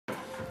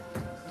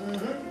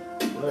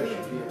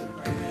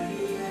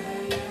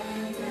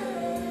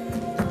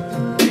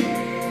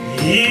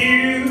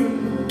You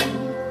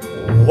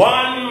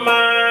won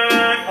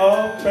my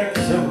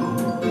affection.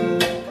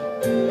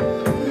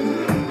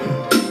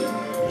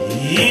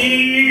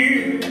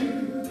 You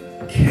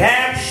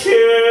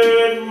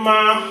captured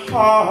my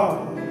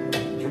heart.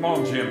 Come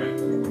on, Jimmy.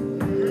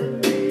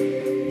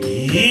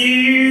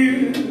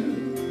 You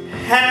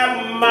have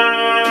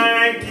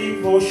my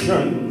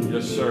devotion.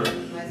 Yes, sir.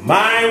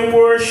 My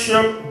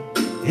worship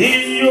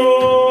is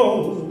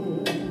yours.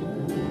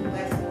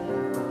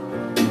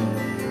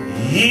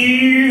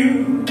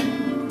 You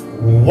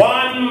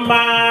won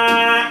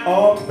my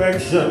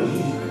affection.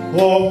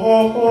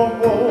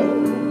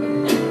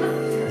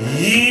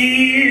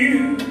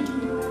 You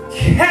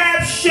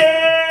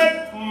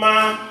captured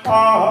my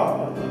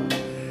heart.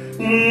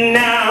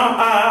 Now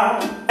I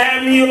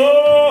am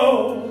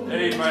yours.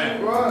 Amen.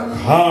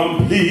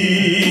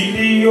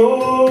 Completely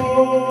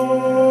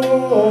yours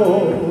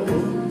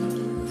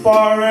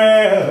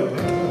forever.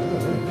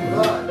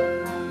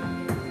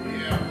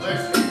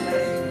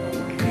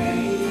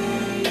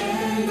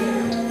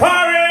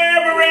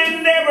 Forever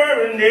and ever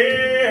and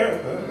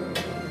ever.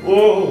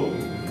 Oh.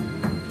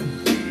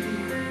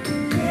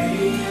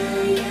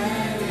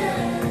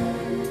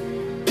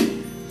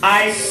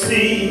 I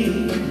see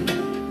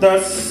the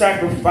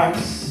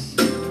sacrifice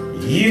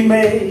you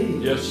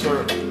made. Yes,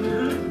 sir.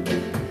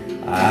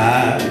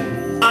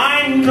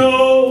 I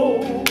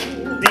know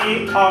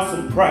the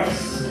awesome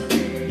price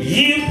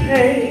you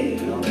paid.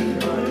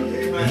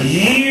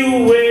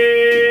 You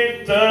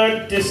went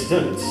the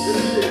distance.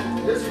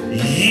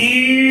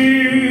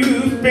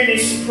 You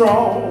finished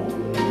strong.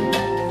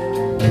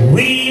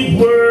 We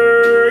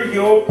were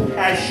your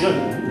passion.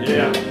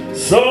 Yeah.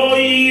 So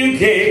you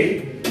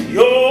gave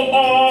your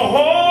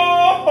all.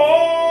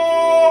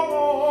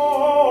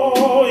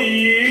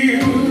 You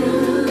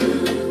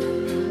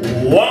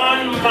won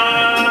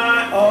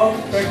my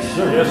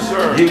affection. Yes,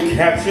 sir. You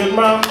captured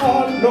my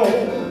heart,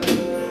 Lord.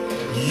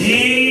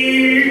 You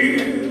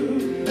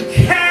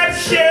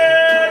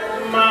captured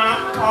my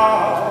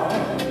heart.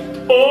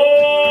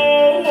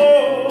 Oh,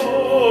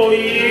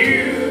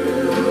 you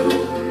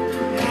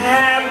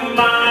have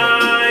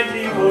my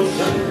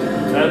devotion.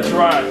 That's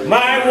right.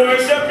 My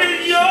worship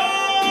is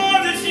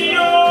yours, it's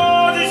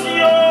yours, it's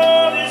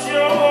yours, it's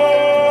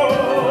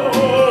yours.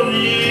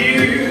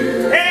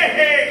 You, hey,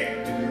 hey.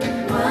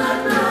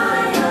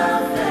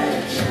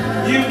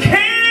 You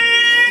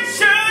can't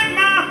shut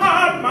my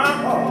heart, my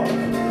heart.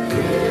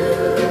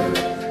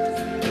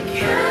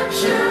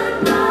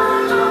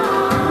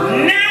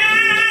 Now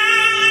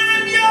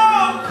I'm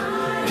yours,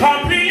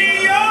 completely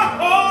yours.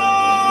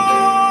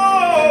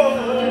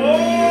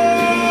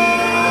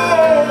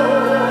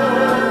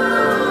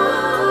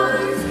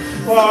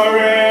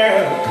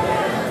 Forever.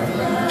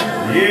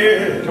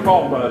 Yeah. Come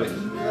on, buddy.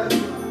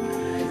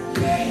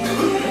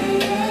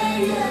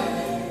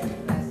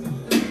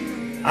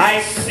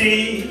 I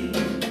see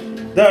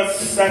the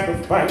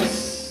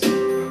sacrifice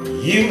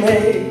you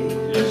made.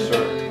 Yes,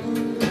 sir.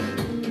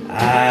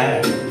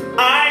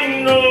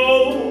 I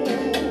know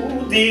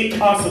the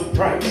awesome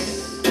price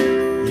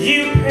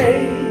you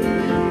paid.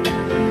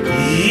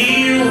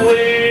 You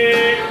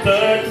went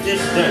the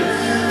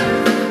distance.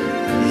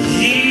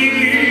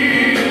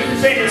 You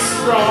finished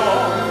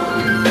strong.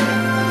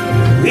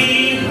 We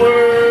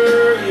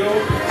were your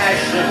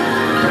passion.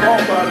 Come on,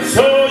 buddy.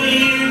 So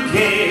you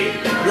gave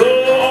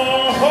your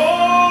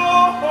all.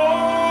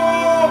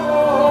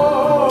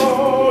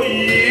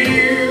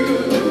 You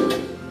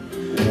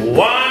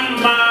won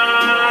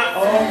my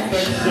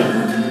affection.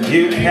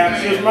 You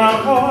captured my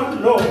heart,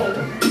 Lord.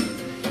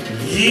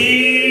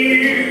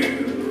 You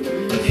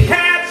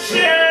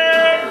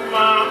captured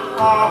my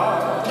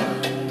heart.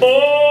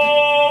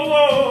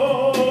 Oh,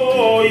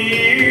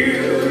 you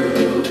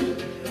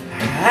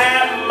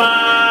have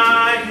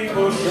my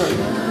devotion.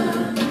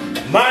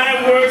 My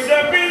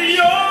worship is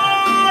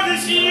yours,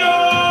 it's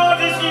yours,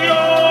 it's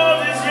yours,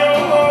 it's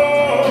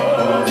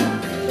yours.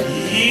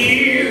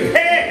 You,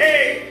 hey,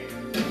 hey.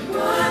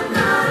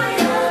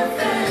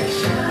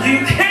 You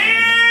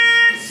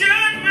can't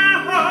shut my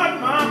heart,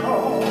 my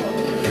heart.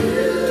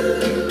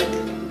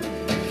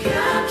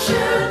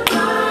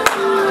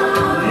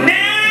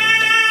 Now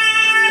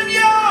I'm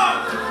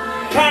yours,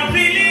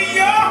 completely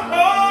yours.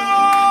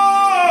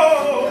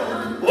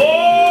 Oh,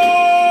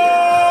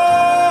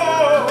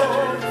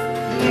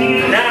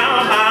 now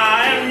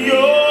I'm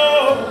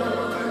yours,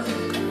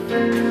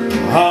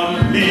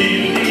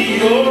 completely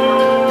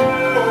yours.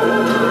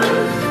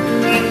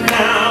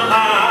 Now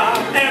I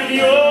am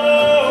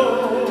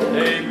yours.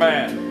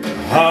 Amen.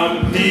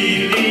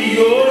 Completely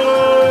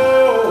yours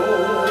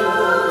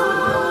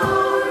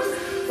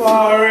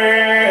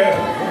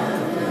forever,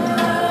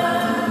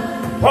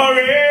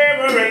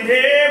 forever and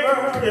ever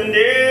and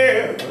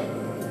ever.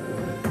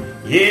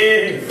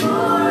 Yeah,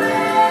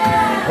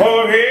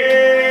 forever.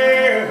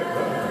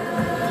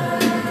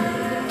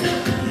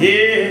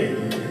 Yeah,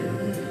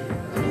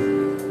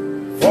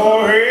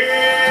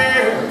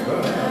 forever.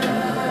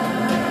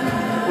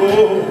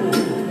 Oh.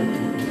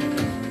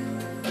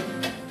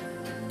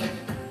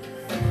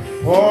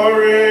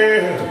 forever.